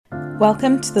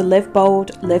Welcome to the Live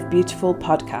Bold, Live Beautiful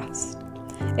podcast.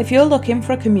 If you're looking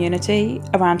for a community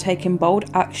around taking bold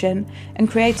action and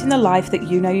creating the life that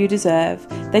you know you deserve,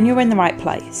 then you're in the right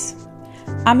place.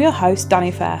 I'm your host,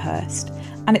 Danny Fairhurst,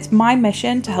 and it's my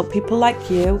mission to help people like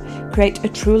you create a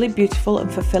truly beautiful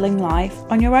and fulfilling life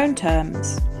on your own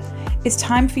terms. It's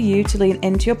time for you to lean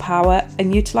into your power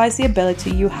and utilise the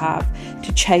ability you have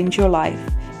to change your life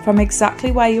from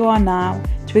exactly where you are now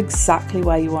to exactly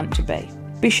where you want to be.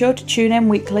 Be sure to tune in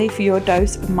weekly for your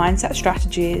dose of mindset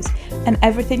strategies and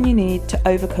everything you need to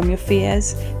overcome your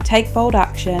fears, take bold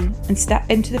action, and step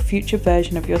into the future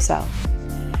version of yourself.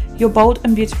 Your bold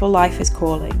and beautiful life is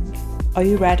calling. Are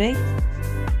you ready?